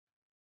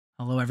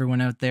Hello, everyone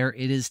out there.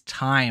 It is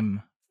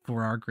time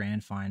for our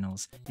grand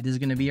finals. It is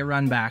going to be a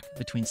run back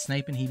between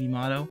Snipe and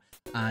Hibimato.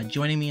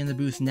 Joining me in the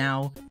booth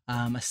now,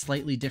 a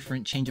slightly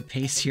different change of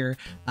pace here.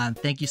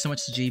 Thank you so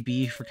much to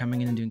JB for coming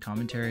in and doing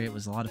commentary. It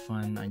was a lot of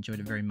fun. I enjoyed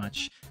it very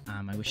much.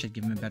 I wish I'd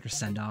given him a better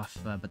send-off,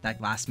 but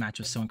that last match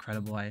was so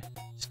incredible. I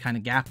just kind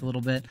of gapped a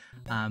little bit,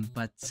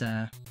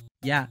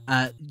 yeah,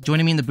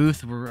 joining me in the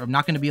booth, I'm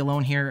not going to be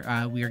alone here.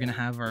 We are going to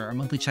have our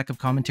monthly checkup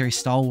commentary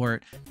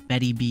stalwart,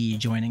 Betty B,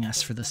 joining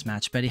us for this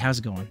match. Betty, how's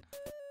it going?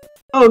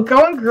 Oh,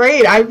 going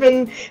great. I've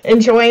been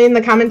enjoying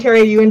the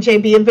commentary you and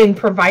JB have been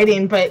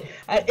providing, but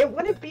it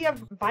wouldn't be a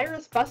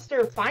Virus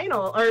Buster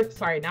final, or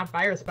sorry, not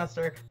Virus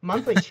Buster,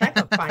 monthly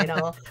checkup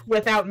final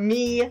without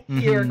me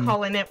here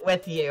calling it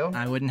with you.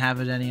 I wouldn't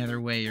have it any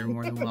other way. You're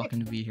more than welcome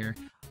to be here.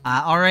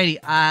 Alrighty,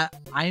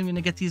 I'm going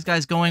to get these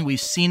guys going.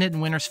 We've seen it in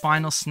Winners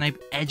Final, Snipe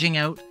edging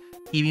out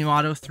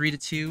Hibimato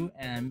 3-2,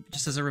 and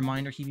just as a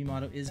reminder,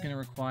 Hibimato is going to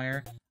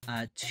require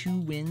 2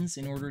 wins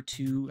in order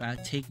to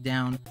take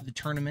down the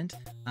tournament,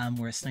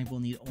 whereas Snipe will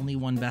need only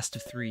one best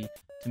of 3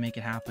 to make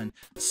it happen.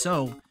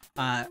 So,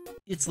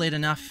 it's late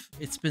enough.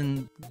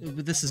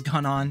 This has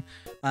gone on,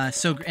 and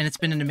it's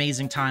been an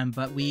amazing time,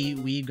 but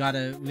we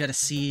gotta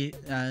see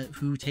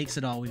who takes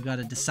it all. We've got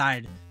to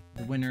decide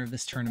the winner of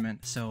this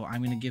tournament. So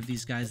I'm going to give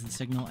these guys the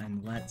signal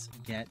and let's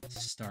get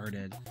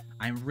started.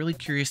 I'm really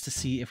curious to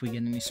see if we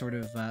get any sort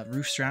of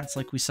roof strats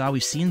like we saw.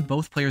 We've seen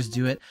both players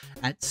do it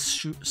at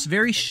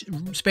very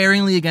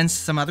sparingly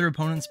against some other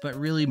opponents, but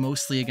really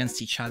mostly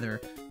against each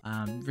other.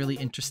 Really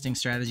interesting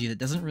strategy that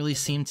doesn't really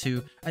seem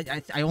to...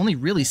 I only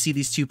really see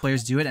these two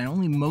players do it, and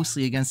only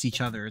mostly against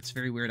each other. It's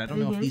very weird. I don't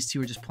know if these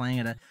two are just playing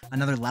at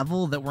another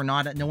level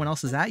that no one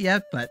else is at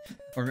yet,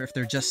 or if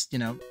they're just,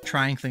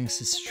 trying things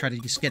to try to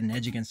just get an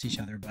edge against each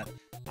other. But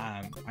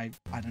I'm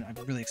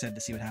really excited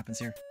to see what happens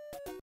here.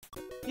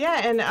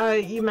 Yeah,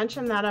 and you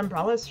mentioned that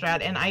umbrella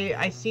strat, and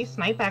I see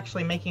Snipe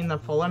actually making the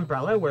full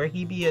umbrella, where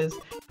Hibi is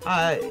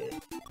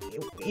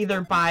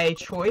either by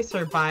choice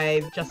or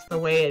by just the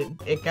way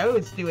it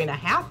goes, doing a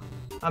half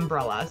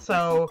umbrella.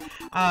 So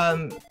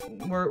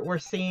we're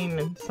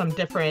seeing some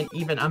different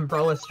even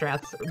umbrella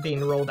strats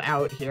being rolled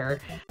out here.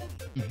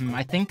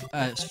 I think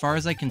as far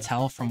as I can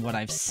tell from what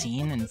I've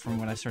seen and from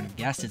what I've sort of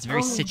guessed, it's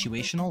very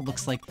situational. It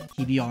looks like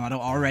Hibimato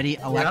already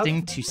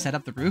electing to set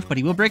up the roof, but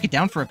he will break it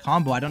down for a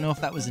combo. I don't know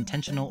if that was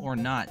intentional or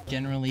not.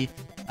 Generally,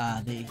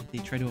 they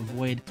try to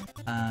avoid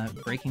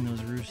breaking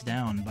those roofs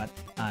down, but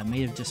it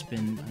may have just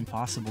been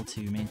impossible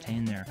to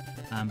maintain there.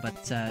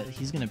 But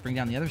he's going to bring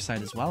down the other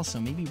side as well, so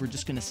maybe we're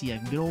just going to see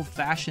a good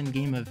old-fashioned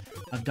game of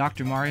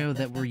Dr. Mario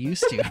that we're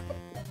used to.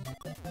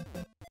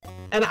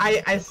 And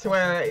I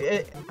swear,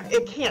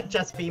 it can't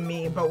just be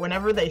me, but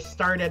whenever they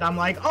started, I'm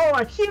like, oh,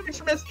 a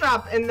huge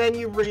misdrop, and then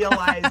you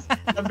realize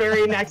the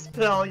very next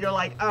pill, you're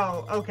like,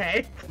 oh,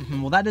 okay.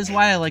 Well, that is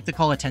why I like to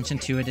call attention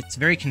to it. It's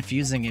very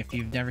confusing if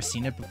you've never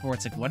seen it before.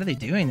 It's like, what are they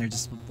doing? They're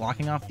just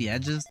blocking off the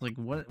edges? Like,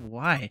 what?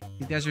 Why?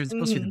 These guys are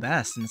supposed to be the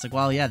best. And it's like,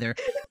 well, yeah, they're,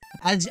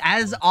 as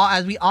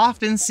we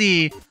often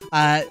see,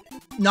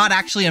 not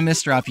actually a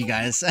misdrop, you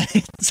guys.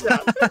 It's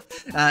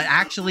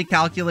actually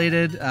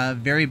calculated,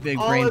 very big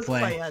brain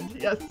play. Planned,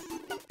 yes.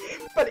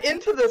 But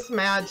into this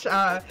match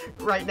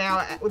right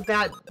now,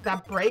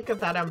 that break of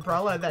that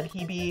umbrella that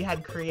Hibi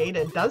had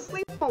created does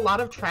leave a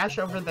lot of trash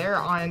over there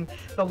on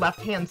the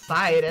left-hand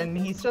side, and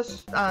he's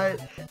just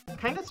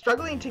kind of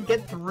struggling to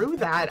get through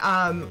that.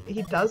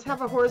 He does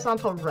have a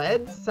horizontal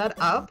red set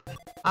up.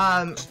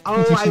 Oh,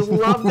 I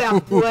love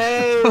that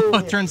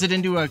play! Turns it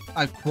into a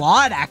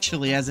quad,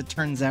 actually, as it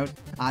turns out.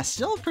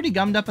 Still pretty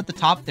gummed up at the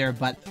top there,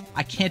 but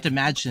I can't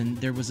imagine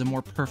there was a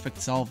more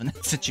perfect solve in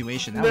that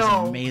situation. That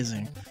was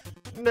amazing.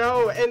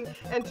 No,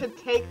 and to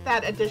take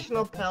that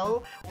additional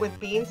pill with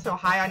being so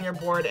high on your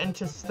board and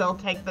to still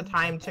take the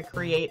time to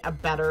create a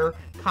better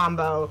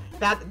combo,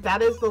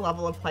 that is the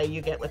level of play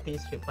you get with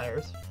these two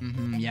players.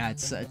 Yeah,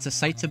 it's a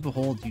sight to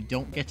behold. You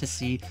don't get to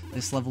see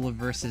this level of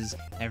versus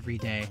every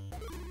day.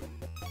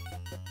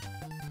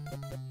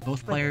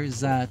 Both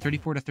players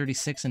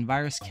 34-36 in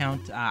virus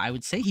count. I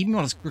would say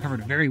Hibimato's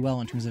recovered very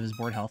well in terms of his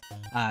board health.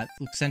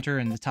 Center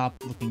and the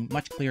top looking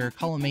much clearer.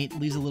 Column 8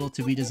 leaves a little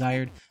to be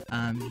desired.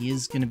 He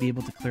is going to be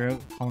able to clear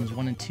out columns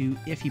 1 and 2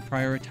 if he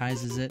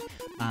prioritizes it.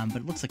 But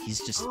it looks like he's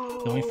just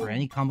going for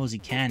any combos he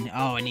can.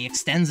 Oh, and he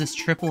extends this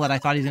triple that I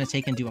thought he was going to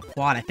take into a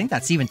quad. I think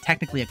that's even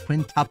technically a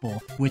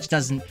quintuple, which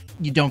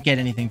you don't get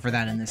anything for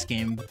that in this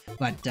game.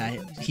 But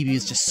Hibi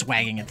is just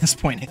swagging at this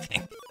point, I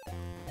think.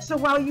 So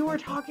while you were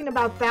talking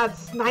about that,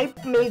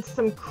 Snipe made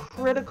some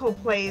critical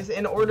plays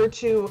in order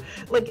to,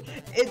 like,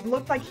 it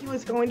looked like he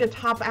was going to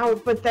top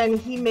out, but then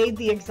he made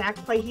the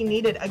exact play he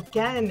needed.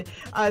 Again,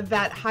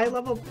 that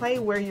high-level play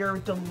where you're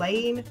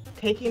delaying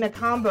taking a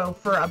combo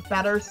for a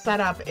better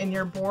setup in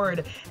your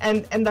board.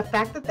 And the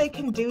fact that they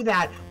can do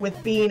that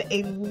with being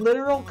a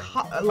literal,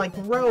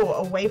 row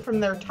away from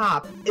their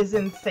top is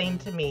insane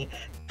to me.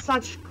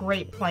 Such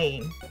great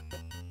playing.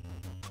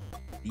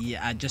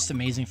 Yeah, just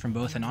amazing from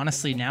both. And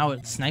honestly, now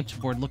Snipe's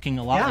board looking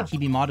a lot like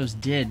Hibimato's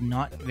did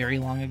not very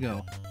long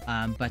ago.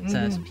 But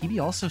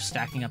PB also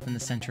stacking up in the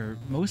center,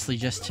 mostly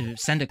just to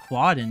send a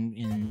quad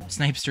in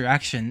Snipe's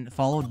direction,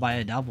 followed by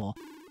a double.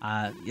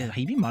 Yeah,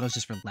 Hibimato's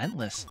just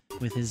relentless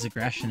with his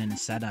aggression and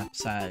his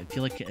setups. I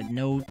feel like at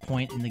no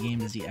point in the game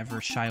does he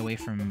ever shy away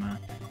from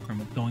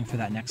going for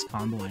that next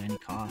combo at any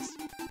cost.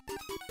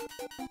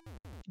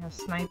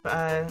 Snipe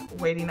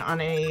waiting on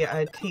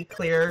a T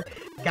clear,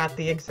 got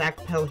the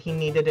exact pill he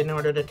needed in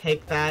order to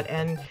take that,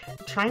 and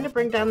trying to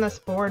bring down this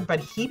board, but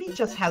Hibi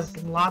just has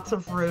lots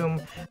of room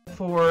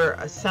for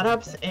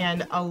setups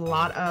and a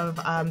lot of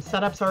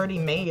setups already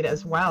made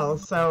as well.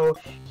 So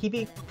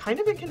Hibi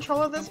kind of in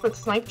control of this, but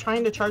Snipe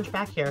trying to charge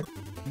back here.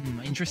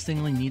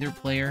 Interestingly, neither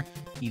player,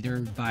 either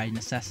by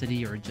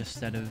necessity or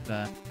just out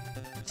of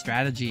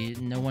strategy,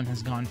 no one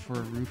has gone for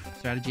a roof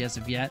strategy as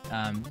of yet.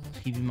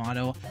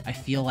 Hibimato, I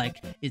feel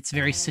like it's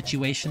very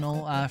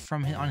situational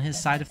on his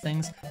side of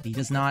things. He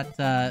does not,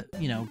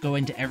 you know, go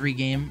into every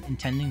game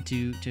intending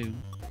to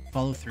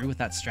follow through with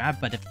that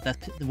strat, but if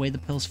that's the way the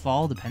pills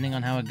fall, depending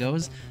on how it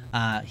goes,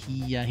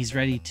 he's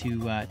ready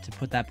to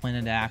put that plan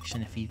into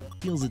action if he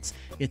feels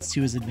it's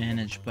to his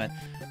advantage. But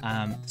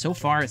so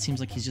far, it seems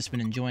like he's just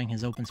been enjoying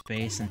his open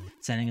space and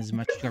sending as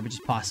much garbage as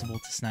possible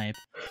to Snipe.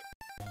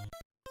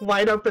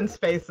 Wide open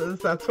spaces,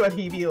 that's what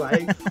Hibi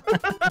likes.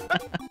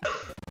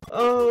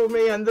 Oh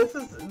man, this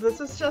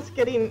is just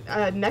getting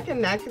neck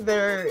and neck.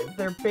 They're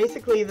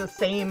basically the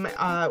same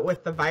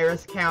with the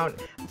virus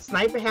count.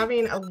 Snipe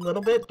having a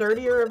little bit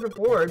dirtier of a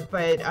board,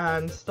 but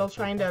still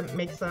trying to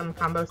make some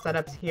combo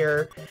setups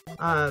here.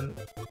 And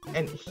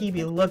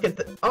Hibi, look at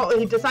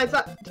he decides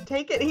not to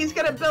take it. He's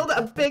gonna build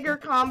a bigger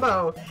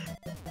combo.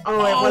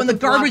 Oh, and the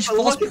garbage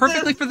falls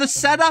perfectly for the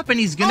setup, and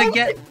he's gonna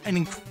get an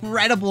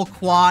incredible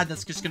quad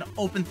that's just gonna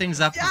open things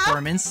up for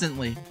him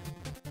instantly.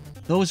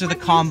 Those are the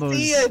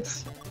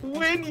combos.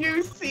 When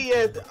you see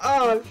it,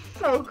 oh,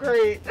 so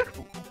great.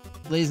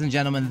 Ladies and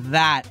gentlemen,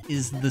 that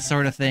is the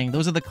sort of thing.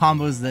 Those are the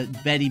combos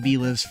that Betty B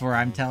lives for,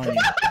 I'm telling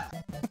you.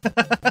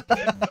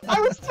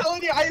 I was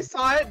telling you, I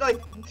saw it like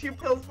 2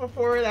 pills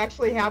before it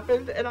actually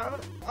happened, and I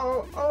was,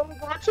 oh,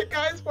 watch it,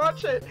 guys,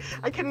 watch it.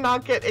 I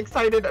cannot get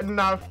excited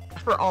enough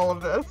for all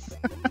of this.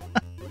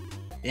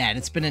 Yeah, and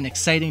it's been an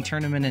exciting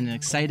tournament and an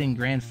exciting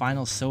grand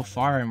final so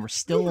far, and we're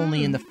still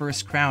only in the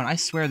first crown. I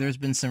swear there's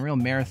been some real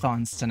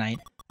marathons tonight,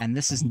 and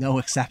this is no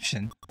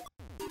exception.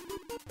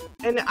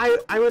 And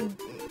I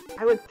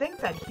would think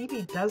that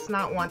Hibi does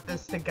not want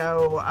this to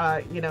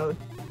go, you know,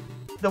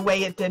 the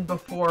way it did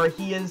before.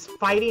 He is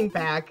fighting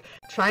back,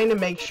 trying to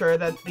make sure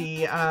that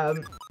the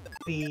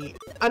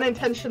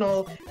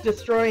unintentional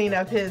destroying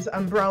of his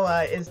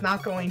umbrella is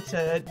not going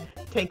to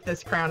take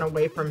this crown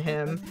away from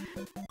him.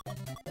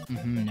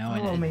 No,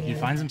 and he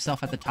finds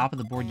himself at the top of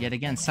the board yet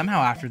again,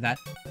 somehow after that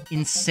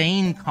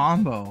insane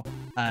combo,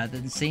 the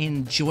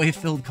insane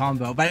joy-filled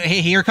combo. But hey,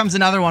 here comes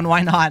another one,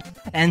 why not?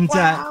 And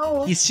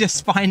he's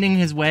just finding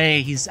his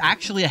way. He's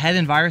actually ahead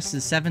in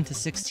viruses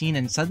 7-16,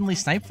 and suddenly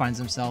Snipe finds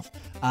himself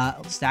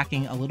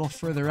stacking a little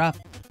further up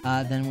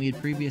than we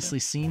had previously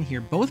seen here.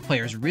 Both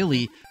players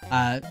really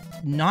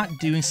not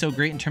doing so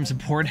great in terms of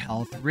board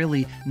health.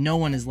 Really, no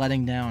one is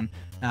letting down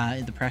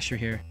the pressure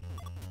here.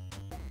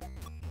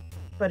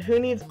 But who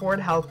needs board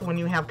health when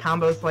you have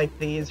combos like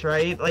these,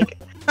 right? Like,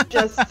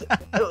 just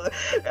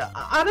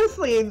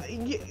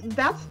honestly,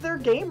 that's their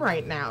game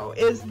right now.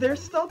 Is they're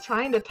still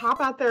trying to top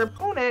out their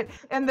opponent,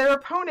 and their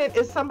opponent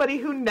is somebody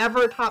who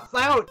never tops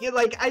out.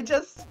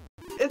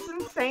 It's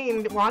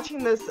insane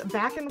watching this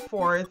back and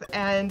forth,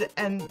 and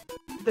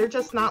they're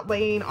just not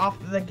laying off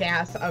the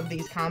gas of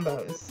these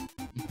combos.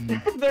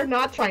 They're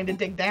not trying to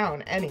dig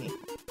down any.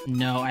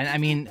 No, I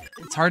mean,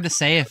 it's hard to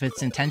say if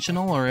it's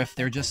intentional or if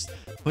they're just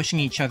pushing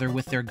each other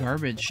with their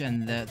garbage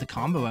and the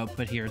combo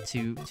output here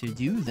to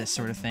do this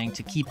sort of thing,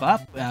 to keep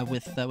up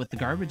with the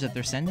garbage that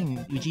they're sending,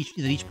 that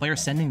each player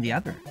is sending the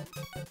other.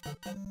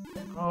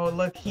 Oh,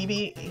 look,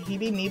 Hibi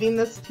needing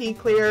this T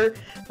clear,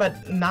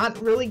 but not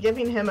really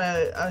giving him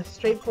a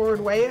straightforward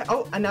way.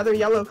 Oh, another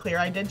yellow clear.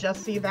 I did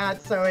just see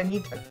that, and he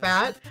took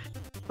that.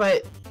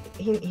 But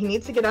he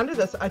needs to get under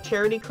this. A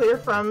charity clear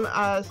from,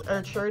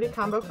 or charity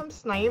combo from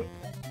Snipe.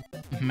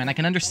 And I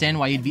can understand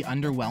why you'd be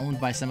underwhelmed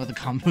by some of the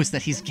combos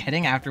that he's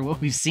getting after what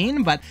we've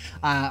seen, but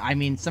I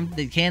mean,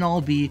 they can't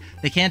all be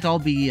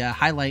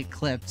highlight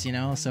clips, you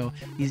know. So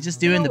he's just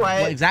doing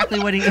exactly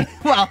what he.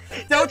 Well,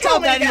 don't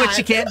tell Betty what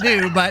you can't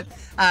do, but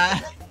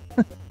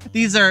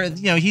these are,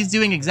 you know, he's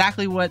doing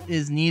exactly what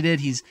is needed.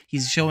 He's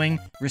showing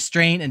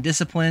restraint and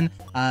discipline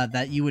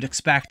that you would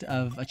expect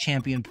of a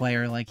champion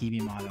player like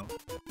Hibimato.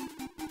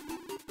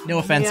 No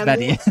offense,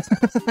 Betty.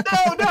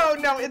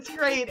 No, it's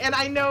great. And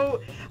I know,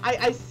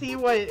 I see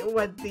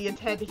what the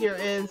intent here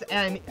is,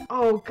 and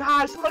oh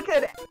gosh, look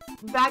at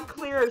that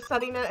clear,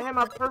 setting him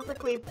up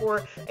perfectly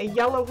for a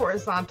yellow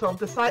horizontal,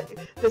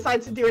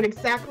 decides to do it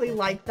exactly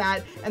like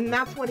that, and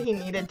that's what he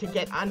needed to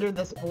get under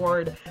this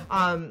board.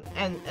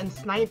 And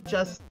Snipe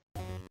just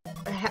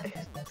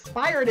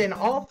expired in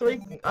all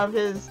 3 of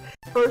his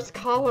first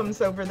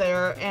columns over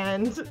there,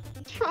 and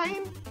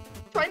trying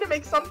to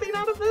make something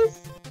out of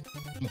this.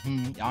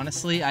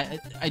 Honestly,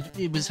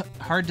 it was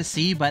hard to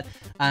see, but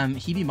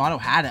Hibimato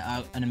had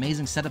an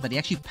amazing setup that he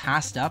actually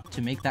passed up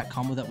to make that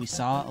combo that we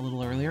saw a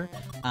little earlier.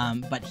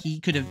 But he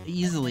could have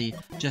easily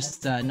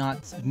just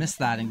not missed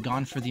that and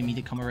gone for the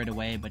immediate combo right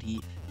away. But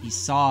he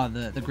saw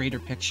the greater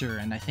picture,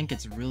 and I think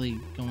it's really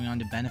going on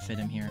to benefit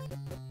him here.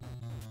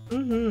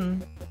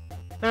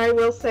 I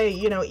will say,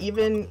 you know,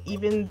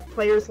 even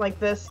players like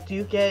this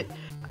do get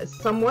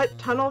somewhat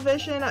tunnel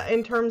vision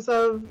in terms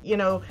of, you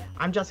know,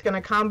 I'm just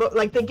gonna combo,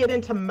 like they get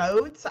into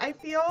modes, I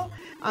feel,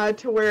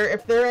 to where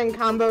if they're in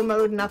combo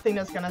mode, nothing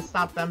is gonna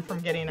stop them from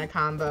getting a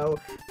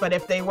combo, but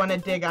if they want to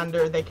dig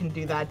under, they can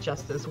do that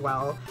just as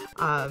well.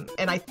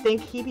 And I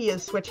think Hibi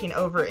is switching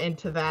over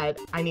into that,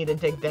 I need to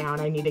dig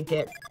down, I need to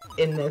get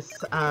in this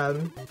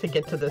to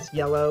get to this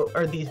yellow,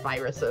 or these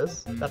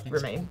viruses that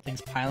remain. Things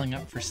piling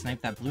up for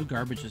Snipe. That blue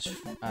garbage is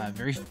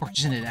very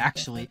fortunate,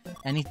 actually.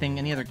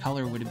 Any other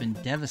color would have been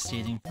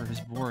devastating for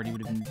his board. He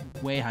would have been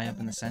way high up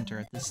in the center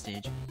at this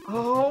stage.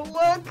 Oh,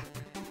 look!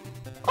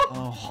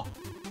 Oh.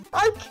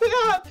 I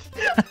can't!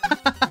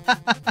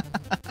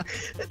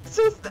 It's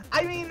just,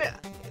 I mean,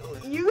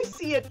 you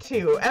see it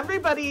too.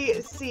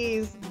 Everybody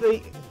sees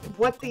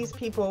what these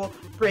people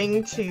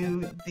bring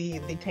to the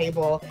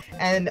table,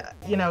 and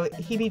you know,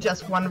 Hibi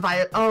just one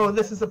virus. Oh,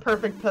 this is a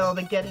perfect pill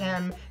to get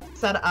him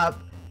set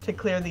up to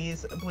clear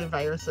these blue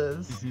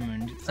viruses.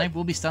 And Snipe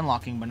will be stun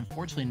locking, but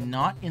unfortunately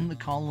not in the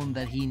column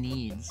that he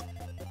needs.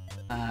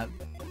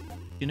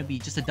 Gonna be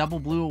just a double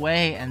blue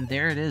away, and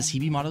there it is.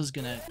 Hibimato's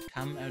gonna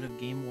come out of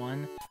game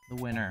 1 the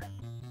winner.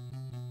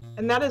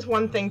 And that is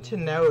one thing to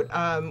note.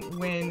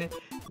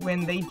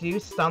 When they do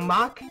stun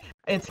lock,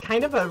 it's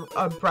kind of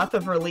a breath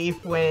of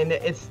relief when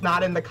it's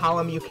not in the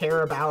column you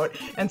care about,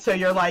 and so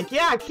you're like,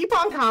 yeah, keep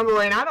on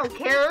comboing, I don't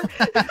care.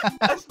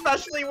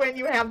 Especially when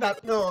you have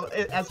that pill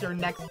as your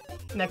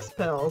next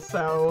pill.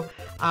 So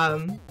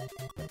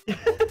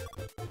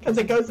because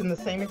it goes in the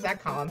same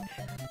exact column.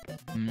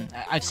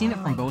 I've seen it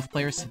from both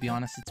players, to be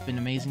honest. It's been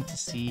amazing to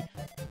see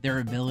their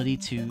ability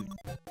to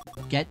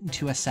get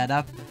into a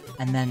setup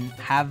and then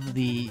have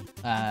the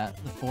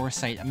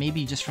foresight,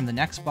 maybe just from the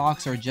next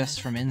box or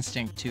just from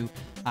instinct, to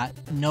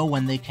know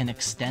when they can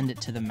extend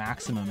it to the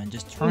maximum and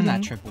just turn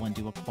that triple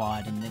into a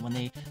quad, and when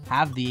they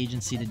have the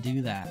agency to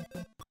do that.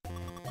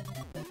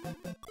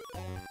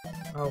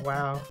 Oh,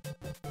 wow.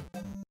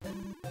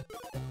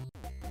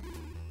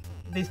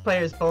 These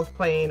players both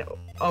playing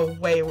a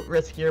way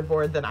riskier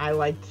board than I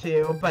like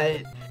to,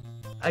 but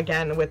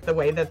again, with the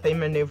way that they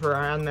maneuver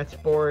around this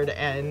board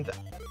and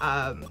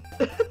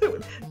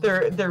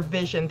their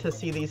vision to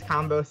see these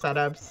combo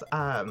setups,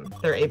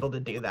 they're able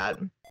to do that.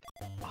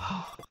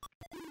 Oh.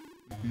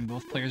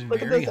 Both players look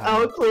very at this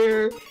high. L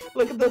clear.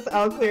 Look at this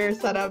L clear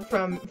setup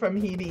from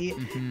Hibi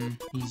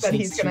that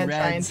he's gonna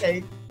try and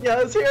take.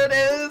 Yes, here it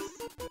is.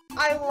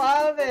 I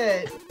love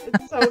it.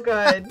 It's so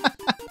good.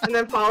 And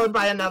then followed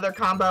by another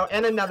combo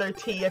and another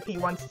T if he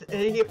wants to,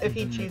 if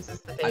he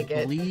chooses to take it.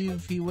 I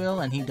believe he will,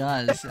 and he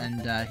does.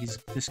 And he's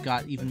just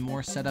got even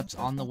more setups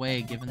on the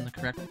way, given the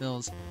correct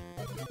fills.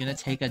 He's gonna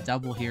take a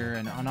double here,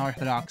 an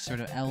unorthodox sort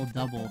of L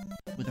double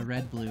with a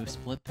red-blue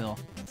split pill.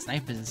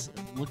 Snipe is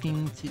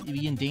looking to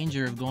be in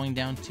danger of going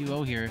down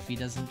 2-0 here if he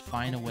doesn't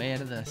find a way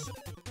out of this.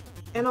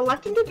 And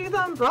electing to do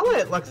the umbrella,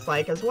 it looks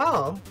like, as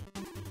well.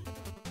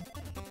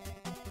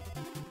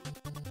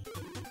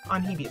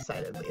 On Hibi's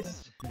side, at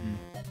least.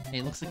 Hey,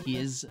 it looks like he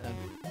is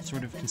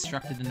sort of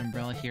constructed an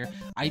umbrella here.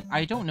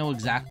 I don't know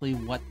exactly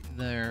what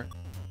their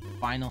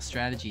final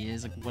strategy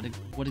is, like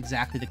what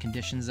exactly the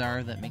conditions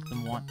are that make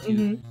them want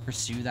to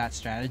pursue that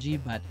strategy,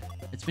 but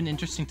it's been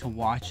interesting to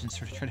watch and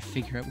sort of try to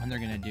figure out when they're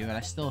going to do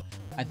it.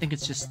 I think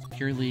it's just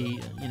purely,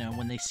 you know,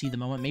 when they see the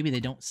moment. Maybe they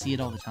don't see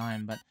it all the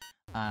time, but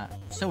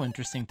so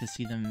interesting to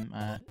see them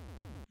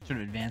sort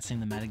of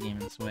advancing the metagame in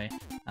this way.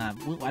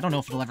 I don't know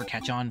if it'll ever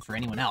catch on for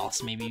anyone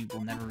else. Maybe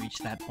we'll never reach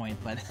that point,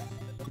 but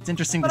it's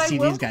interesting to see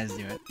these guys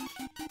do it.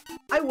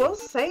 I will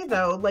say,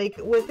 though, like,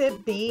 with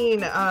it being,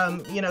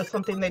 you know,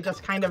 something they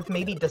just kind of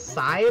maybe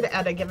decide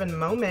at a given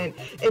moment,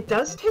 it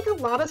does take a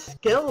lot of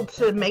skill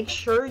to make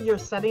sure you're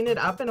setting it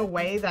up in a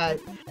way that,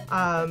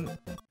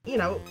 you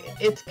know,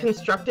 it's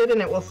constructed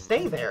and it will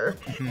stay there.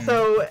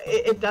 So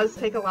it does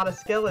take a lot of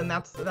skill, and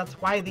that's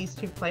why these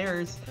two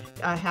players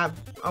have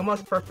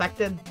almost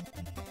perfected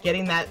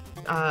getting that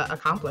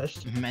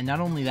accomplished. And not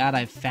only that,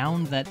 I've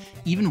found that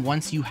even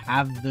once you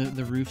have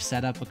the roof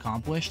setup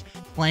accomplished,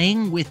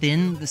 playing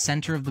within the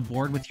center of the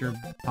board with your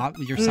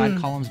side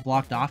columns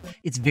blocked off,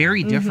 it's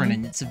very different,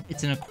 and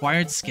it's an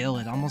acquired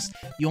skill. You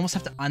almost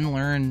have to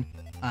unlearn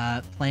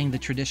playing the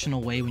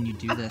traditional way when you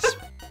do this.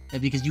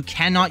 Because you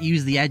cannot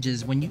use the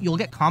edges. When you'll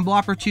get combo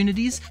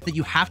opportunities that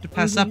you have to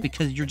pass up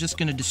because you're just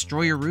going to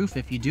destroy your roof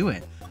if you do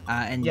it.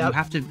 And you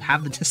have to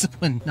have the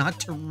discipline not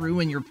to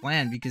ruin your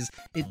plan, because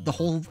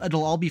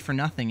it'll all be for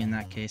nothing in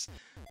that case.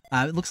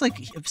 It looks like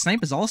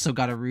Snipe has also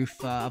got a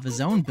roof of his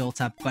own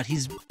built up, but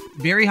he's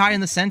very high in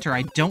the center.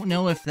 I don't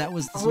know if that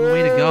was the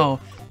way to go.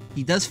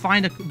 he does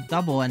find a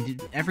double,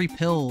 and every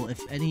pill, if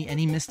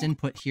any missed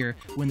input here,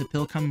 when the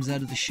pill comes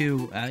out of the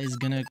shoe, is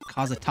gonna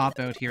cause a top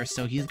out here.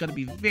 So he's got to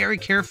be very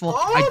careful.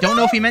 Oh, I don't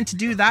know no! if he meant to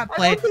do that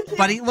play,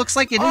 but it looks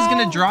like it is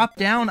gonna drop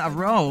down a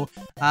row,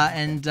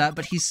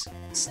 but he's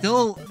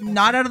still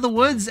not out of the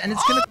woods, and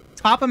it's gonna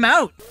top him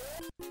out.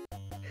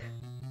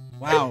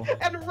 Wow.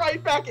 And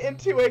right back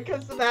into it,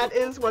 because that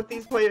is what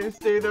these players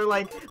do. They're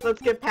like,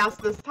 let's get past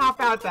this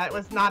top out. That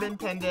was not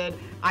intended.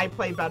 I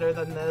play better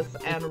than this,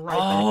 and right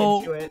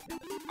back into it.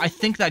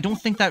 I don't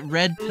think that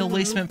red pill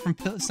placement from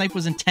Snipe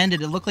was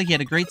intended. It looked like he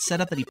had a great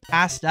setup that he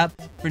passed up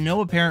for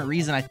no apparent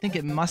reason. I think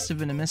it must have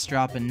been a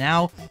misdrop, and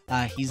now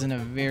he's in a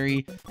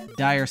very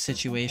dire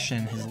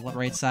situation. His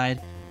right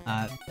side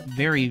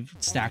very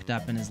stacked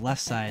up, and his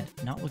left side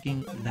not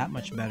looking that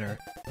much better.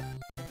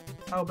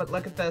 Oh, but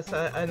look at this,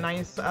 a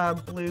nice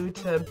blue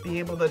to be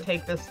able to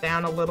take this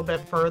down a little bit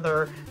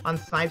further on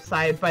Snipe's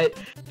side, but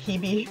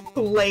Hibi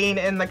laying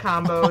in the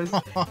combos.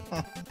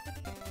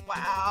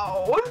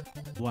 Wow.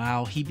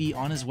 Wow, Hibi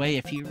on his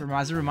way.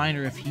 As a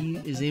reminder, if he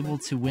is able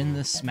to win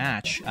this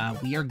match,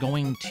 we are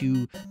going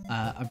to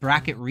a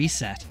bracket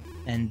reset,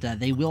 and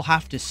they will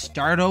have to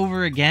start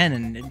over again,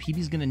 and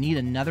Hibi's going to need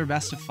another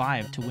best of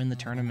 5 to win the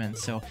tournament.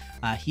 So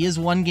he is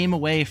one game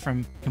away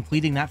from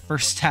completing that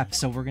first step,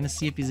 so we're going to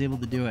see if he's able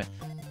to do it.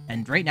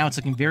 And right now it's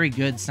looking very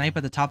good. Snipe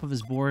at the top of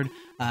his board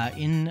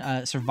in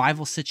a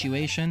survival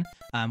situation,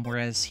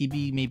 whereas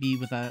Hibi maybe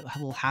with a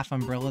little half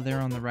umbrella there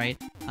on the right,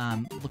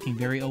 looking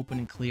very open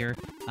and clear.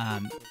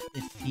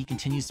 If he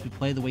continues to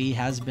play the way he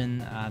has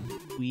been,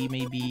 we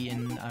may be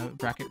in a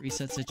bracket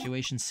reset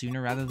situation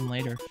sooner rather than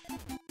later.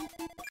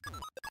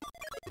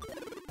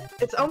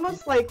 It's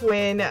almost like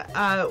when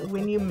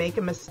you make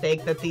a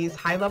mistake that these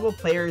high-level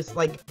players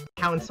like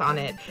pounce on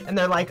it, and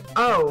they're like,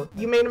 "Oh,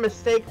 you made a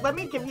mistake. Let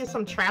me give you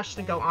some trash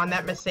to go on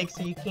that mistake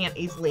so you can't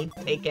easily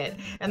take it."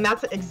 And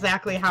that's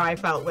exactly how I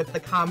felt with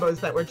the combos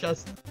that were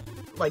just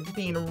like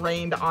being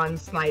rained on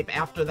Snipe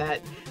after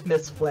that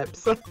misflip.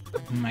 So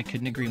I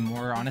couldn't agree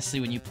more. Honestly,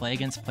 when you play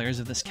against players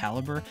of this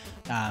caliber,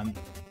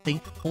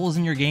 think holes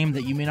in your game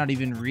that you may not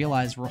even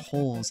realize were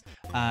holes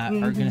are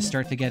going to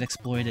start to get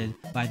exploited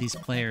by these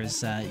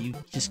players. You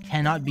just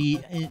cannot you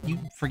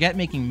forget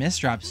making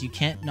misdrops. You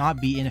can't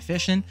not be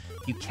inefficient.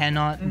 You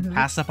cannot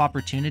pass up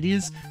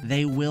opportunities.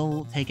 They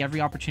will take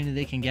every opportunity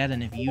they can get,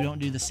 and if you don't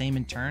do the same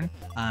in turn,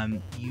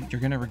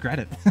 you're going to regret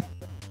it.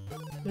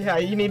 Yeah,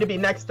 you need to be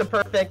next to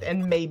perfect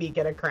and maybe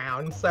get a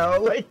crown.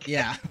 So, like...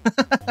 Yeah.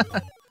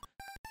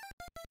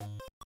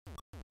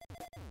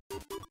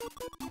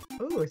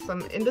 Ooh,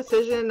 some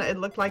indecision, it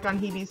looked like, on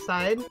Hibi's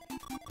side.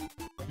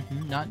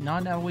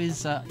 Not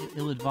always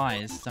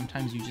ill-advised.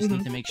 Sometimes you just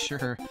need to make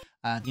sure,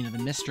 the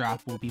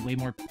misdrop will be way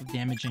more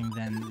damaging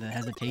than the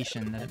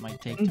hesitation that it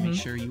might take to make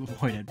sure you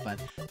avoid it. But,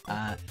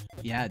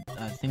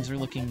 things are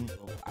looking...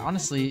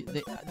 Honestly,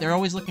 they're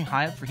always looking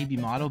high up for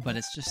Hibimato, but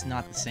it's just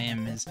not the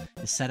same. His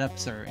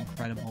setups are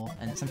incredible,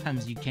 and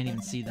sometimes you can't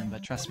even see them,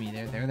 but trust me,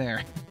 they're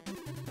there.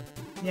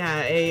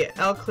 Yeah, a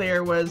L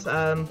clear was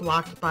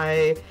blocked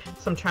by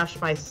some trash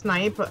by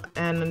Snipe,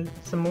 and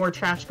some more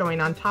trash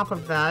going on top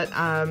of that,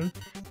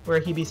 where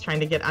Hibi's trying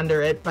to get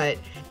under it, but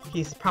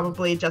he's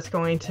probably just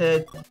going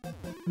to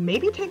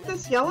maybe take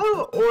this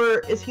yellow, or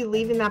is he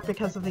leaving that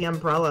because of the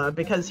umbrella?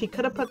 Because he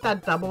could have put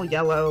that double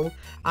yellow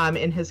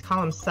in his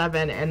column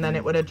 7, and then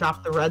it would have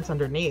dropped the reds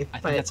underneath. I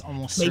think that's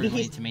almost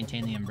certainly to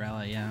maintain the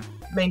umbrella, yeah.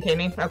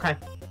 Maintaining? Okay.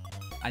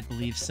 I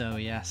believe so,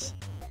 yes.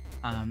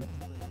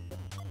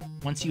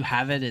 Once you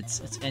have it,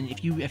 and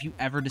if you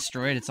ever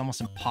destroy it, it's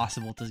almost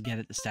impossible to get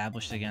it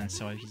established again.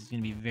 So he's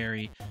going to be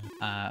very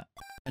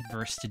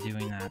adverse to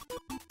doing that.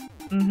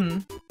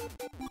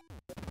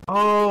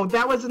 Oh,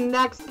 that was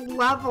next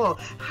level.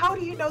 How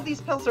do you know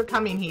these pills are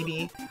coming,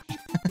 Hibi?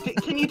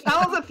 Can you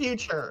tell the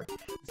future?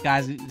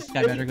 This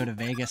guy better go to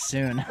Vegas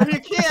soon. You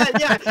can,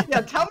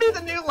 yeah. Tell me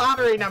the new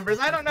lottery numbers.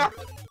 I don't know.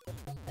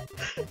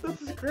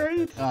 This is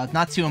great.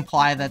 Not to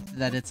imply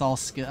that it's all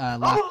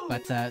luck,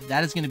 but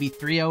that is going to be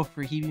 3-0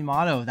 for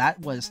Hibimato. That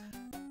was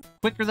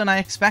quicker than I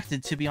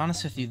expected, to be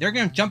honest with you. They're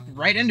going to jump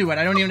right into it.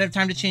 I don't even have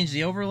time to change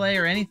the overlay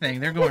or anything.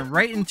 They're going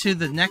right into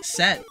the next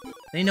set.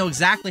 They know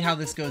exactly how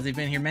this goes. They've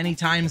been here many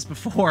times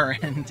before,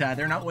 and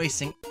they're not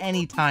wasting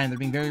any time. They're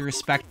being very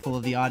respectful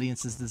of the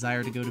audience's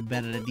desire to go to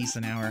bed at a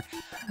decent hour.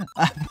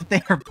 But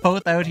they are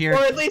both out here.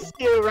 Or at least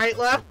you, right,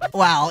 Lev?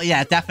 Well,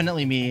 yeah,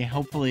 definitely me.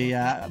 Hopefully,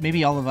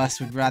 maybe all of us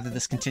would rather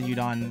this continued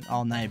on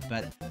all night,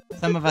 but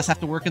some of us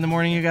have to work in the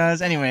morning, you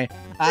guys. Anyway,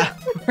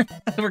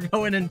 we're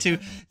going into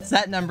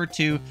set number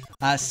 2.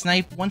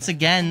 Snipe, once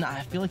again,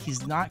 I feel like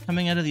he's not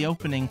coming out of the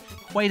opening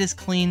quite as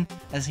clean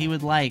as he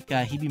would like.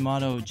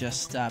 Hibimato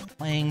just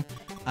playing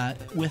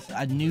with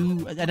at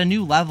a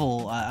new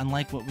level,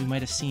 unlike what we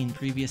might have seen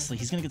previously.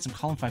 He's going to get some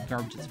column 5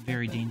 garbage that's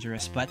very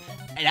dangerous, but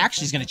it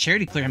actually is going to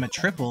charity clear him a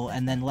triple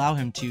and then allow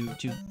him to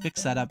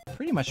fix that up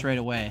pretty much right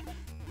away.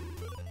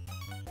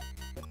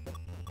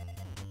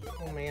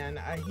 Oh man,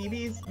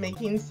 Hibi's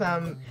making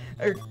some,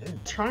 or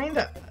trying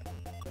to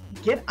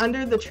get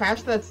under the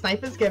trash that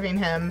Snipe is giving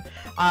him,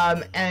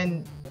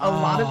 and a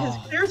lot of his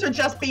clears are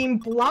just being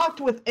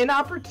blocked with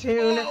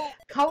inopportune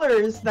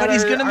colors. But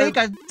he's gonna make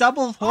a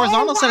double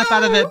horizontal setup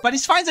out of it, but he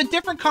finds a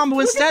different combo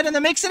instead and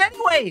then makes it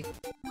anyway!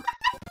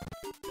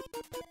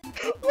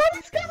 What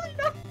is going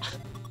on?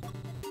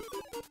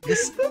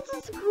 This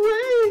is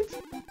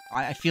great!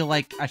 I feel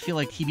like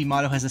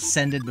Hibimato has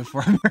ascended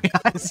before our very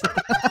eyes.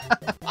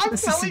 I'm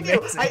telling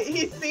you,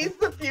 he sees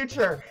the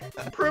future.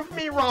 Prove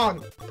me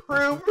wrong.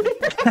 Prove me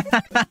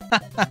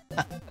wrong.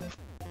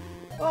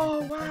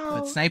 Oh, wow.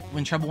 But Snipe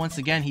in trouble once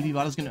again.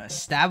 Hibimato's going to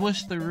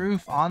establish the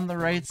roof on the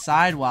right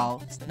side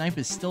while Snipe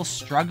is still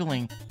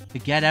struggling to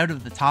get out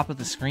of the top of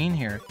the screen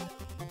here.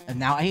 And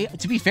now,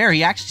 to be fair,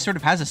 he actually sort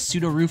of has a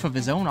pseudo roof of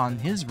his own on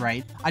his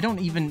right.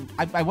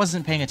 I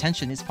wasn't paying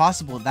attention. It's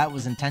possible that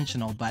was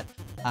intentional, but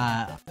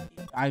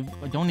I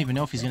don't even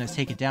know if he's going to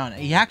take it down.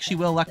 He actually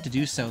will elect to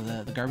do so.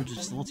 The garbage is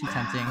just a little too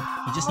tempting.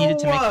 He just needed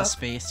to make the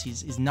space.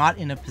 He's not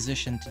in a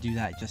position to do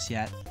that just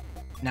yet.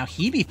 Now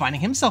Hibi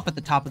finding himself at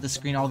the top of the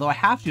screen, although I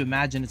have to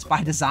imagine it's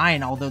by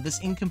design, although this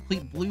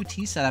incomplete blue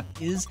T setup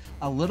is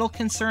a little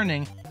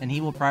concerning, and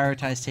he will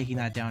prioritize taking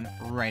that down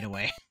right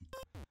away.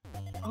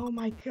 Oh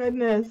my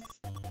goodness.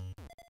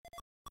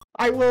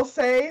 I will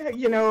say,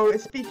 you know,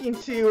 speaking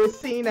to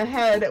seeing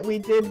ahead, we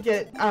did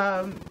get,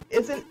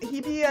 isn't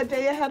Hibi a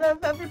day ahead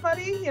of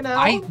everybody, you know?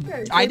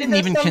 I didn't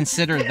even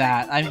consider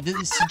that.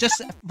 This,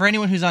 just for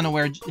anyone who's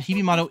unaware,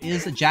 Hibimato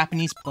is a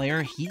Japanese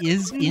player. He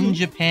is in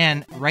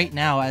Japan right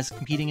now as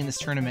competing in this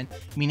tournament,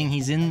 meaning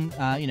he's in,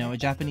 you know, a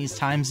Japanese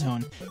time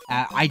zone.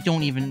 I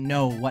don't even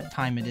know what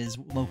time it is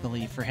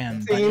locally for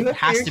him, but it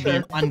has to be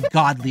an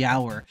ungodly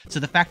hour.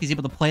 So the fact he's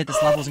able to play at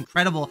this level is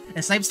incredible,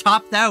 and Snipe's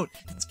topped out.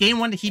 It's game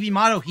 1 to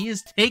Hibimato. He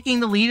is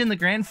taking the lead in the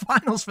grand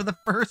finals for the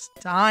first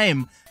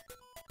time.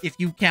 If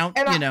you count,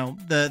 you know,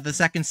 the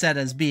second set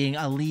as being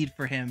a lead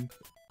for him.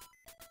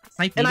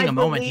 Snipe needing a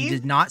moment. He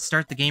did not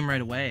start the game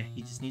right away.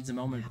 He just needs a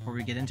moment before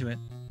we get into it.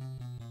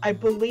 I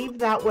believe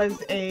that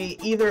was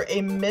either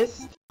a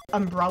missed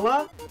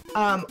umbrella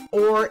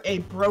or a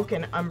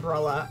broken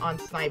umbrella on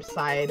Snipe's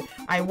side.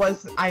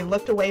 I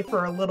looked away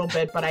for a little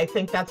bit, but I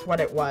think that's what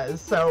it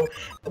was. So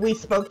we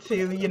spoke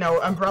to, you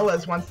know,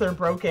 umbrellas. Once they're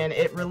broken,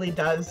 it really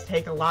does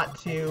take a lot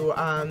to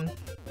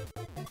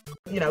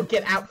you know,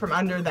 get out from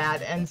under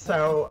that, and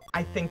so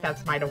I think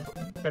that's might have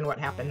been what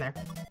happened there.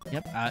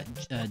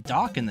 Yep.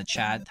 Doc in the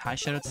chat. Hi,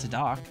 shoutouts to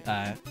Doc.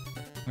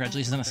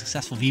 Congratulations on a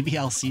successful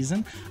VBL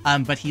season.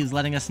 But he's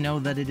letting us know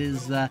that it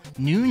is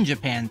noon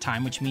Japan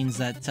time, which means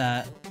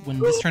that when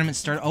this tournament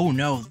started... Oh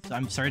no,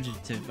 I'm sorry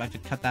I have to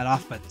cut that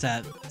off, but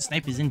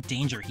Snipe is in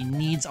danger. He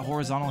needs a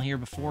horizontal here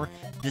before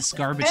this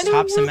garbage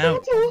tops him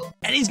out.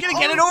 And he's gonna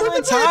get it over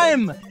in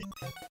time!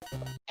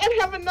 And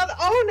have another...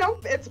 Oh no,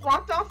 it's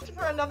blocked off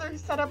for another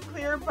setup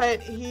clear, but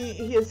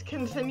he is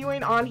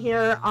continuing on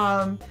here.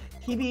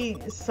 He be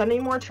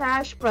sending more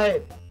trash,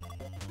 but...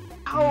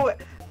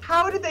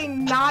 How did they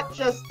not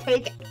just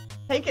take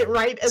it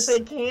right as they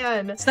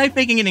can? Snipe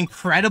making an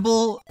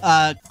incredible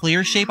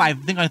clear shape I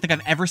think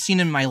I've ever seen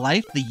in my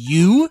life. The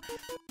U.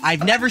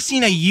 I've never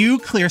seen a U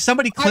clear.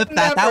 Somebody clip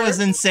that. That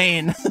was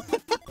insane.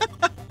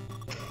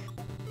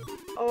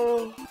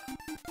 Oh,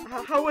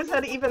 how was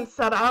that even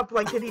set up?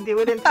 Like, did he do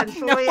it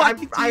intentionally? I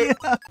think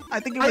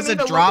it was a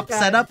drop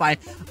setup.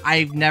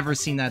 I've never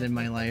seen that in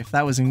my life.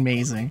 That was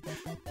amazing.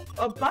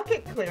 A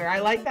bucket clear. I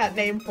like that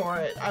name for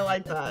it. I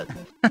like that.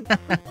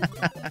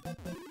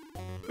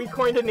 We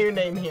coined a new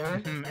name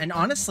here. And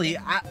honestly,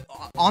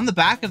 on the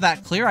back of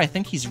that clear, I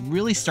think he's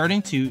really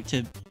starting to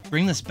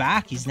bring this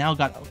back. He's now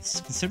got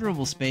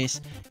considerable space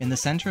in the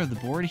center of the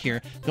board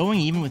here, going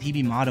even with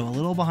Hibimato, a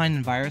little behind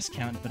in virus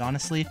count, but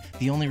honestly,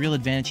 the only real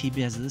advantage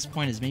Hibi has at this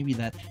point is maybe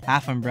that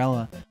half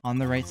umbrella on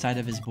the right side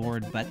of his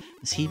board, but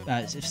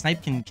if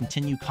Snipe can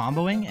continue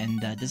comboing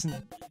and doesn't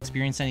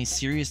experience any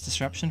serious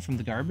disruption from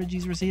the garbage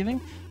he's receiving,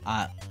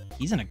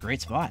 he's in a great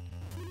spot.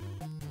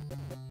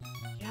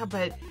 Yeah,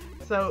 but...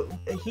 So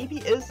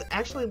Hibi is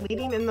actually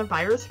leading in the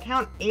virus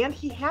count, and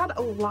he had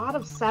a lot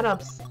of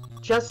setups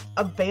just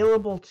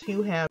available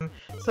to him.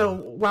 So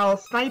while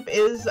Snipe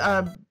is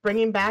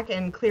bringing back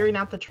and clearing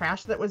out the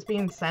trash that was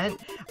being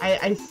sent,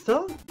 I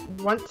still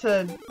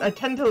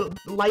tend to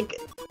like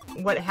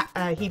what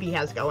Hibi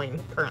has going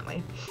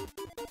currently.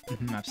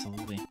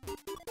 Absolutely.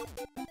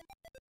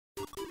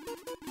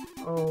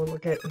 Oh,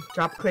 look at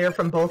drop clear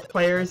from both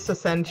players to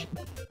send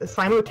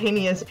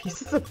simultaneous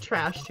pieces of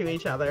trash to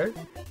each other.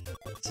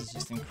 This is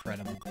just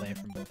incredible play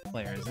from both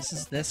players.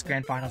 This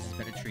grand finals has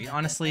been a treat.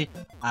 Honestly,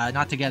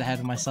 not to get ahead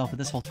of myself, but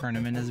this whole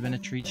tournament has been a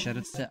treat.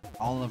 Shoutouts to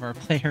all of our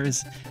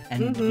players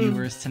and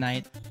viewers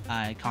tonight,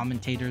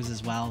 commentators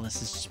as well.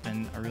 This has just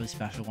been a really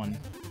special one.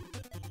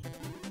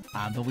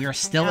 But we are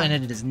still in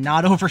it. It is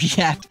not over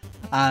yet.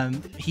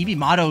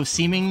 Hibimato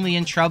seemingly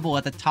in trouble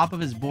at the top of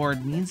his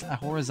board, needs a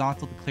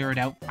horizontal to clear it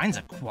out. Finds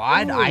a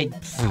quad.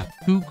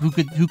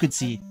 Who could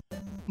see?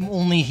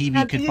 Only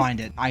Hibi could find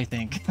it, I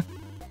think.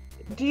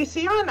 Do you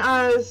see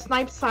on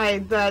Snipe's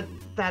side that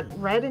that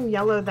red and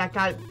yellow that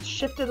got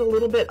shifted a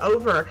little bit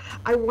over.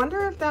 I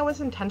wonder if that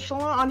was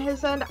intentional on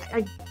his end.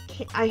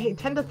 I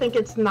tend to think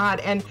it's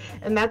not, and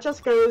that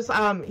just goes.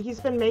 He's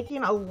been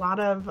making a lot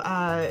of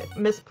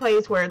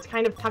misplays where it's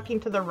kind of tucking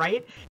to the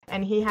right,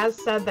 and he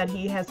has said that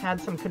he has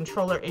had some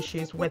controller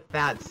issues with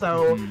that.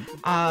 So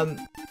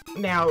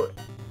now,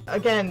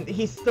 again,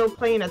 he's still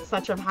playing at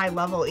such a high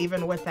level,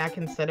 even with that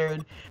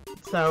considered.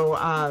 So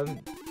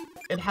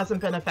it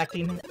hasn't been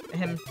affecting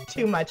him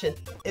too much. It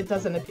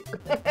doesn't appear.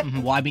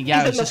 Well, I mean,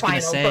 yeah, I was just gonna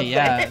say,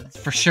 yeah,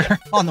 for sure,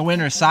 on the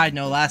winner's side,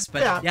 no less.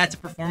 But yeah, to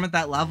perform at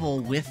that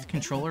level with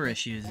controller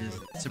issues is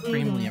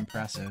supremely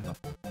impressive.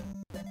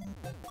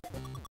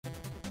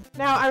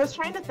 Now, I was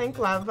trying to think,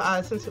 Love,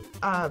 since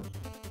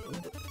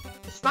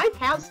Snipe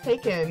has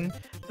taken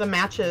the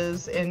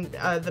matches in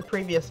the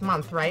previous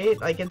month, right?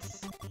 Like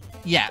it's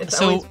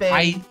so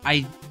been...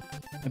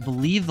 I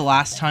believe the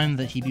last time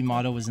that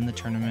Hibimato was in the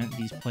tournament,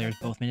 these players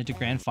both made it to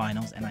grand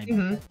finals, and I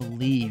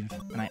believe,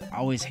 and I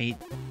always hate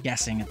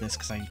guessing at this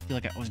because I feel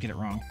like I always get it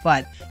wrong,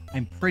 but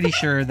I'm pretty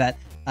sure that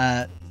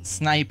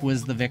Snipe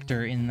was the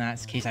victor in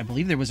that case. I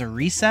believe there was a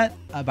reset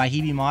by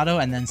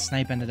Hibimato, and then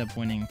Snipe ended up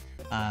winning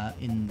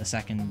in the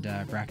second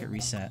bracket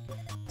reset.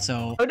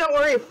 So don't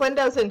worry,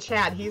 Flindo's in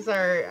chat. He's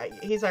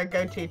our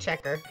go-to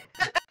checker.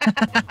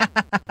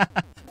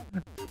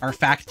 Our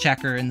fact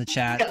checker in the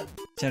chat. Yeah.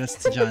 Shout out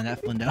to John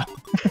F. Lindo.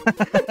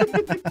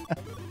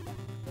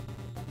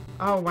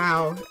 Oh,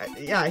 wow.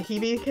 Yeah,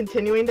 Hibi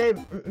continuing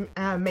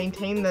to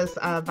maintain this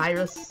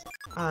virus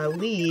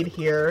lead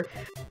here.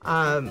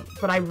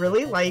 But I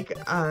really like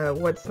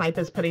what Snipe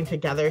is putting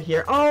together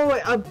here.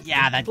 Oh,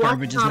 yeah, that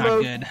garbage is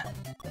not good.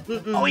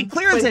 Oh, he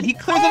clears it! He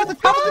clears it at the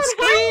top of the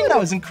screen! That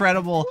was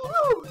incredible.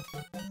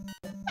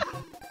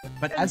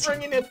 But as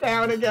bringing it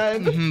down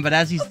again. But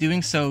as he's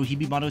doing so,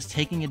 Hibimato is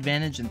taking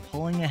advantage and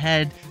pulling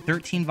ahead.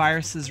 13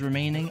 viruses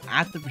remaining.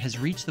 Has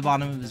reached the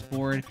bottom of his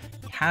board.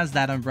 He has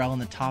that umbrella in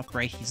the top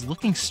right. He's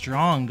looking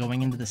strong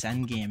going into this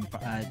end game.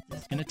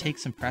 It's going to take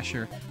some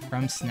pressure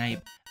from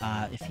Snipe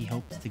if he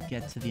hopes to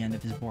get to the end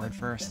of his board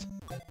first.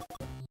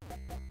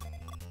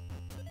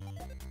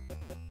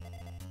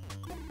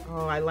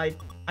 Oh, I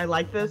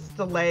like this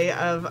delay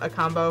of a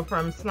combo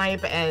from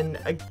Snipe, and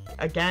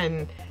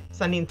again,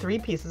 sending 3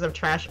 pieces of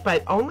trash,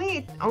 but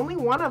only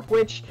one of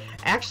which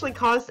actually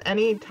caused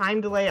any time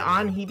delay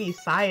on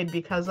Hibi's side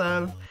because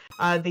of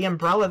the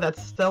umbrella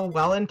that's still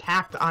well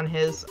intact on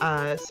his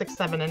 6,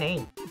 7, and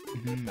 8.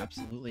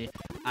 Absolutely.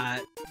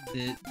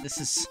 This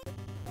is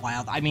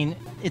wild. I mean,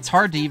 it's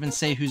hard to even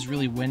say who's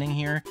really winning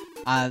here.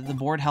 The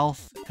board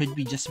health could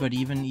be just about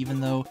even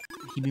though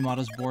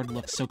Hibimato's board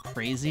looks so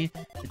crazy.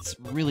 It's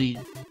really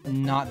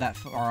not that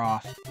far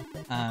off.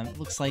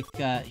 Looks like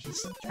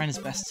he's trying his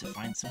best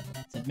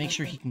to make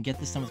sure he can get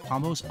this done with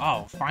combos.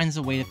 Oh, finds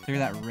a way to clear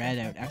that red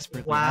out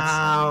expertly.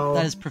 Wow.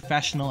 That is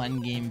professional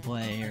endgame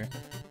play here.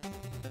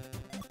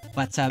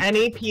 But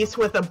any piece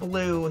with a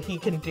blue he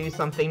can do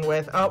something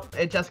with. Oh,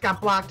 it just got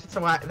blocked, so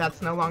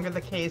that's no longer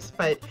the case,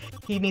 but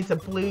he needs a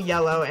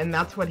blue-yellow, and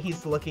that's what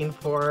he's looking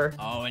for.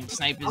 Oh, and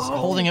Snipe is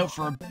holding out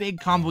for a big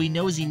combo. He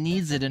knows he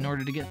needs it in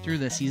order to get through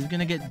this. He's going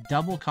to get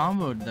double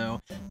comboed,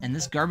 though, and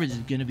this garbage is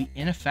going to be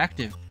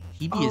ineffective.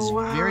 Hibi is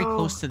very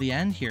close to the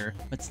end here,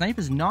 but Snipe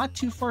is not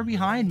too far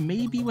behind.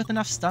 Maybe with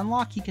enough stun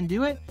lock he can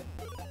do it.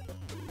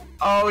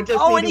 Oh,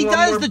 and he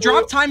does! The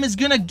drop time is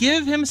gonna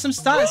give him some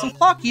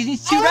clock. He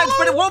needs 2 reds,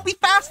 but it won't be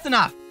fast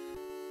enough!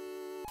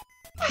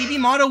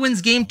 Hibimato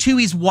wins game 2.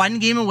 He's 1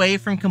 game away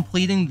from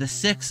completing the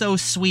 6-0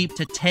 sweep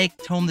to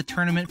take home the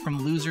tournament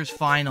from losers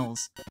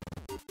finals.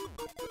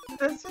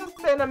 This has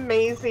been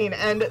amazing,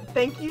 and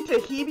thank you to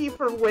Hibi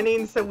for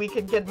winning so we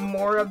could get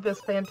more of this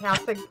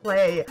fantastic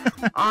play,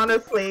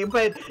 honestly.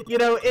 But, you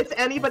know, it's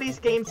anybody's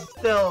game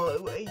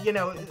still. You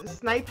know,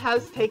 Snipe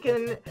has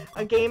taken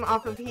a game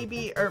off of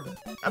Hibi, or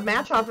a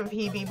match off of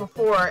Hibi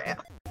before.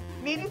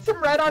 Needing some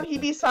red on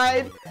Hibi's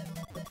side,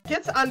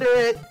 gets under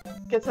it,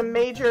 gets a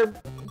major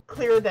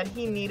clear that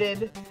he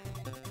needed.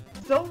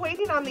 Still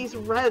waiting on these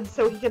reds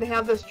so he can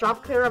have this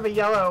drop clear of a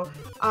yellow,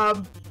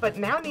 but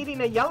now needing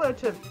a yellow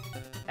to...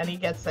 And he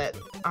gets it.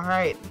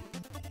 Alright.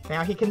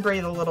 Now he can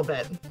breathe a little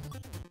bit.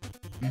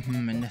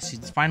 And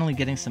he's finally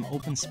getting some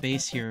open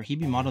space here.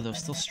 Hibimato, though,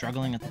 still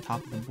struggling at the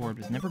top of the board.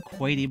 Was never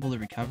quite able to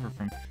recover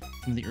from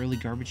some of the early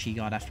garbage he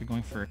got after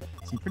going for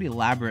some pretty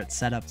elaborate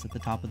setups at the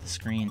top of the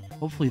screen.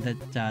 Hopefully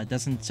that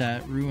doesn't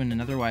ruin an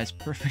otherwise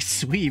perfect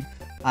sweep.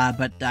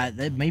 But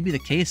that may be the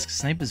case.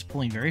 Snipe is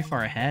pulling very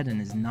far ahead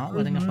and is not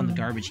letting up on the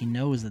garbage. He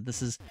knows that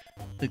this is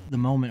the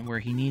moment where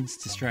he needs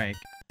to strike.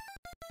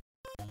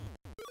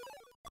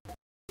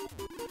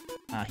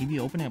 Hibi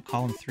opening up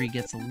column 3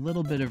 gets a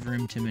little bit of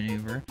room to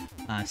maneuver.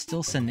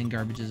 still sending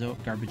garbage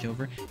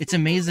over. It's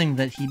amazing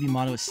that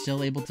Hibimato is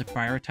still able to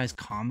prioritize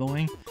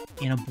comboing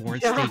in a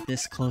board state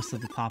this close to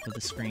the top of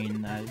the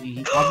screen.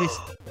 He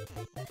obviously,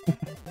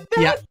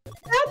 yeah,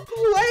 that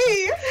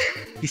play.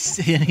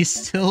 he's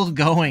still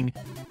going.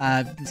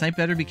 Snipe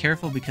better be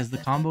careful because the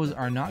combos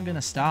are not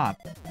gonna stop.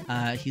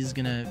 He's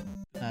gonna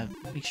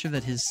make sure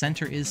that his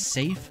center is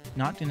safe,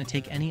 not going to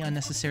take any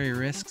unnecessary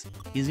risks.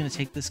 He's going to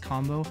take this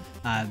combo,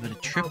 but a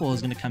triple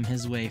is going to come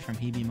his way from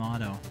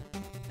Hibimato.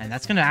 And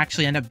that's going to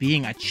actually end up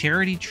being a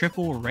charity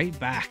triple right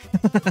back.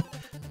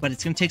 But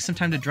it's going to take some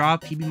time to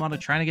drop. Hibimato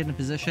trying to get in a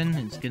position.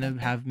 It's going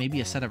to have maybe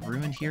a setup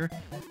ruined here.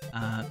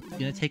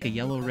 Going to take a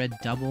yellow-red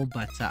double,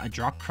 but a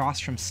drop cross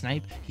from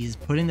Snipe. He's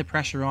putting the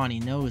pressure on. He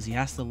knows he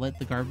has to let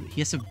the garbage. He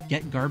has to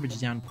get garbage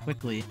down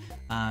quickly,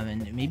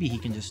 and maybe he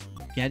can just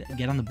get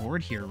on the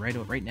board here right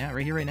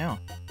now.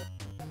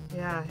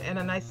 Yeah, and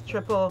a nice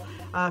triple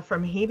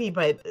from Hibi,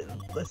 but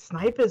the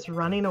Snipe is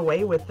running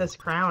away with this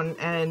crown,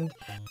 and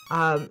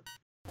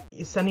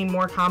sending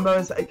more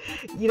combos.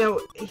 You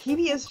know,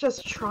 Hibi is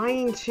just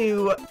trying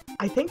to,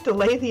 I think,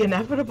 delay the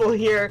inevitable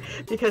here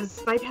because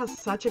Snipe has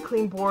such a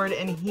clean board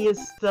and he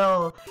is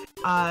still,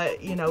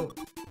 you know,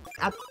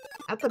 at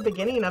the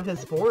beginning of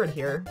his board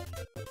here.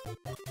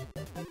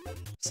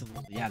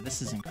 Absolutely, yeah,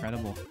 this is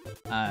incredible.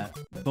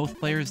 Both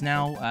players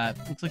now,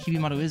 looks like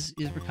Hibimato is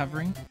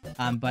recovering,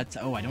 but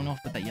oh, I don't know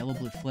about that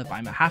yellow-blue flip.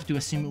 I have to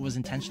assume it was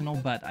intentional,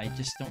 but I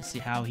just don't see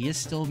how. He is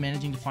still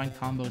managing to find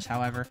combos,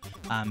 however,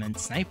 and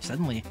Snipe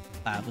suddenly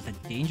with a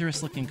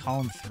dangerous-looking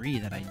column 3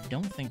 that I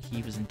don't think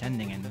he was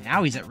intending, and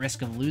now he's at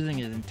risk of losing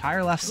his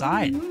entire left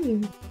side.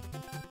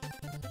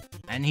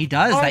 And he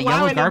does. That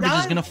yellow garbage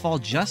is going to fall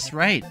just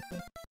right.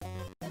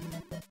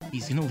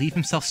 He's going to leave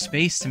himself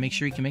space to make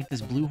sure he can make this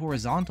blue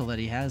horizontal that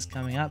he has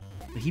coming up.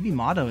 But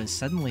Hibimato is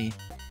suddenly,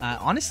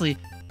 honestly,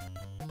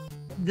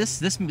 this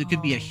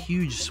could be a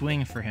huge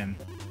swing for him.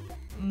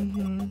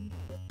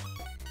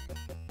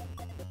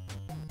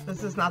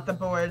 This is not the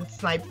board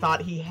Snipe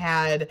thought he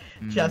had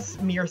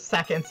just mere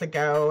seconds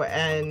ago,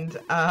 and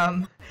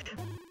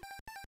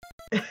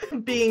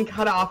being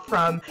cut off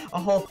from a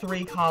whole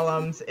 3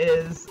 columns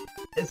is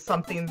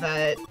something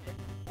that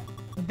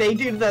they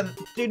do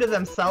to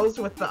themselves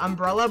with the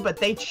umbrella, but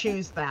they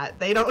choose that.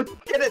 They don't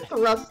get it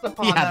thrust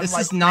upon them. Yeah, this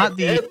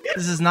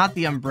is not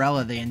the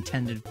umbrella they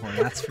intended for.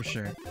 That's for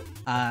sure.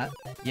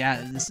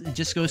 Yeah, it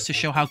just goes to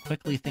show how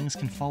quickly things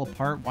can fall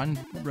apart. One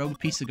rogue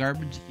piece of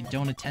garbage you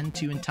don't attend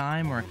to in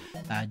time or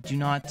do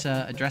not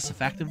address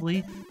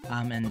effectively,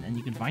 and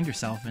you can find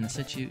yourself in a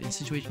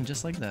situation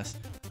just like this.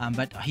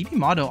 But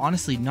Hibimato,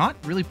 honestly, not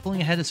really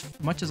pulling ahead as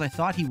much as I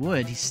thought he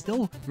would. He's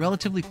still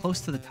relatively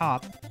close to the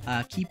top,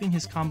 keeping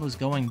his combos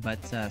going,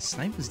 but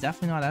Snipe is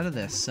definitely not out of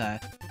this.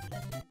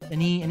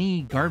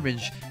 Any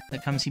garbage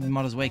that comes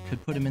Hibimato's way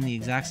could put him in the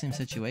exact same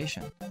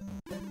situation.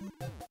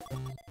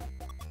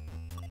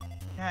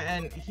 Yeah,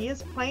 and he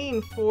is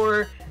playing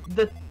for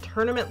the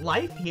tournament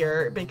life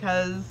here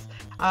because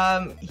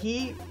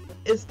he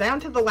is down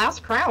to the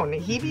last crown.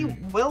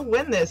 Hibi will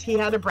win this. He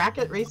had a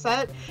bracket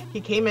reset.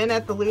 He came in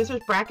at the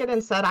loser's bracket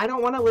and said, I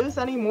don't want to lose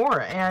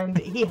anymore, and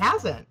he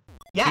hasn't.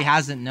 Yeah. He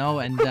hasn't, no,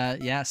 and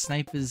yeah,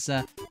 Snipe is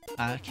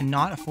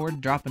cannot afford to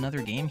drop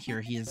another game here.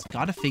 He has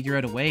got to figure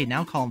out a way.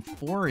 Now column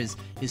 4 is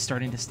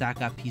starting to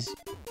stack up. He's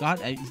got,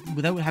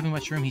 without having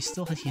much room, he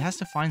has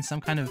to find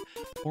some kind of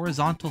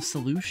horizontal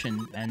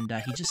solution, and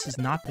he just has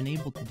not been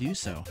able to do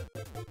so.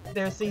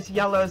 There's these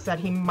yellows that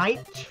he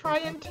might try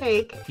and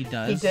take. He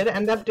does. He did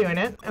end up doing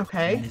it.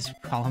 Okay. And his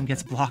column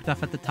gets blocked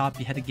off at the top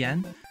yet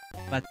again.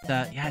 But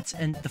yeah,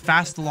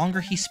 the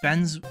longer he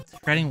spends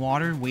treading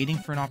water, waiting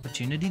for an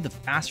opportunity, the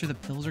faster the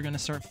pills are going to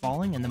start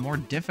falling, and the more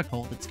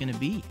difficult it's going to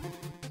be.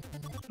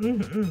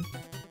 And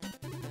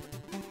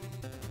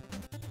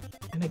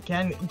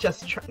again,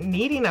 just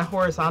needing a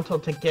horizontal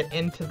to get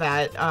into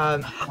that.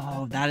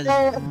 Oh, that is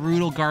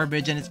brutal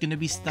garbage, and it's going to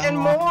be stun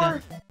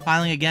off.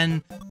 Filing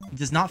again,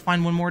 does not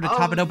find one more to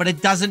top it out, but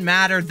it doesn't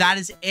matter. That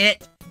is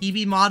it.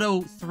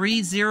 Hibimato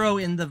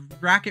 3-0 in the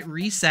bracket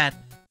reset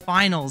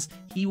finals.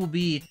 He will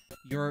be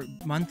your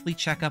monthly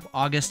checkup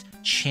August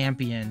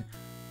champion.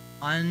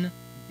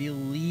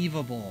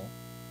 Unbelievable.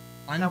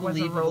 That was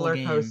a roller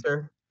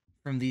coaster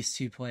from these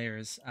two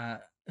players.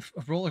 A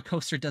roller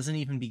coaster doesn't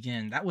even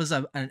begin. That was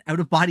an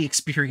out-of-body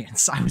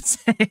experience, I would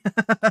say.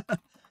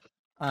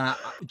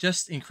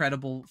 Just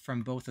incredible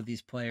from both of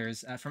these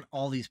players, from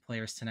all these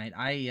players tonight.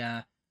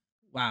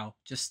 Wow,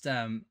 just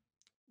the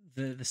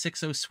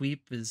 6-0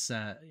 sweep is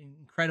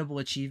incredible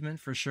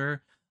achievement for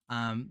sure.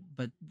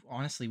 But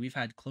honestly, we've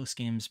had close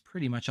games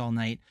pretty much all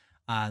night.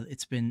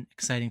 It's been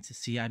exciting to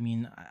see. I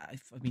mean,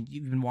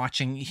 you've been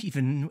watching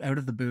even out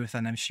of the booth,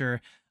 and I'm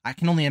sure I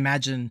can only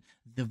imagine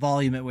the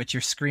volume at which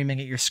you're screaming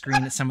at your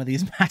screen at some of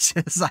these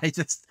matches.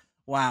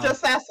 Wow.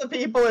 Just ask the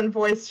people in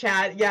voice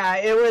chat. Yeah,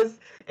 it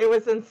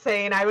was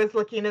insane. I was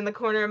looking in the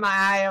corner of my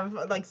eye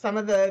of like some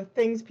of the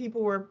things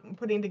people were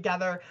putting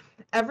together.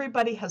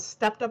 Everybody has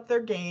stepped up their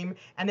game,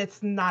 and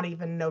it's not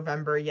even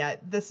November yet.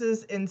 This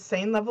is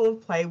insane level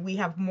of play. We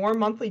have more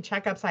monthly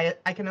checkups,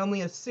 I can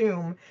only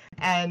assume,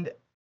 and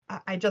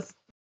I just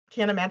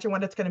can't imagine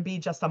what it's going to be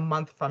just a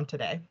month from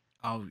today.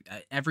 Oh,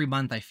 every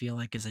month I feel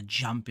like is a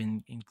jump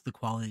in the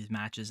quality of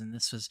matches, and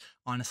this has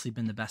honestly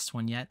been the best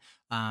one yet.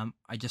 I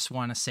just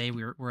want to say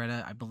we're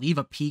at I believe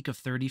a peak of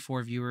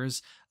 34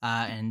 viewers,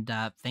 and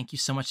thank you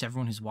so much to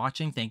everyone who's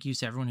watching. Thank you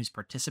to everyone who's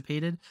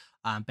participated.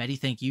 Betty,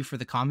 thank you for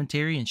the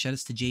commentary, and shout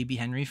outs to JB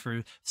Henry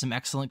for some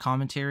excellent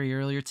commentary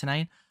earlier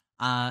tonight.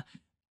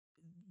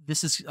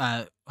 This is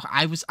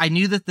I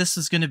knew that this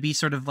was going to be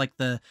sort of like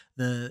the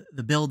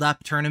build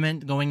up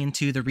tournament going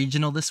into the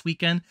regional this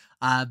weekend,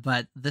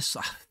 but this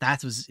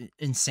that was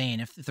insane.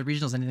 If the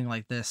regional is anything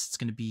like this, it's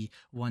going to be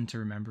one to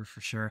remember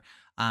for sure.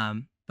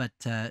 But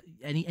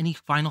any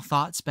final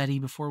thoughts, Betty,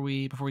 before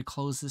we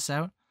close this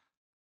out?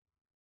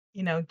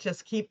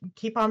 Just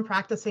keep on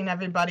practicing,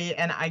 everybody,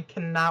 and I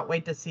cannot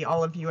wait to see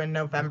all of you in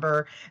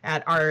November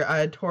at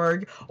our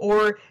Torg.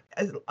 Or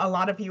a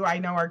lot of you I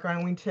know are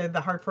going to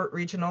the Hartford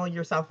Regional,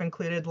 yourself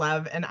included,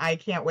 Lev, and I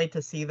can't wait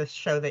to see the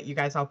show that you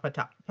guys all put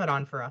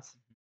on for us.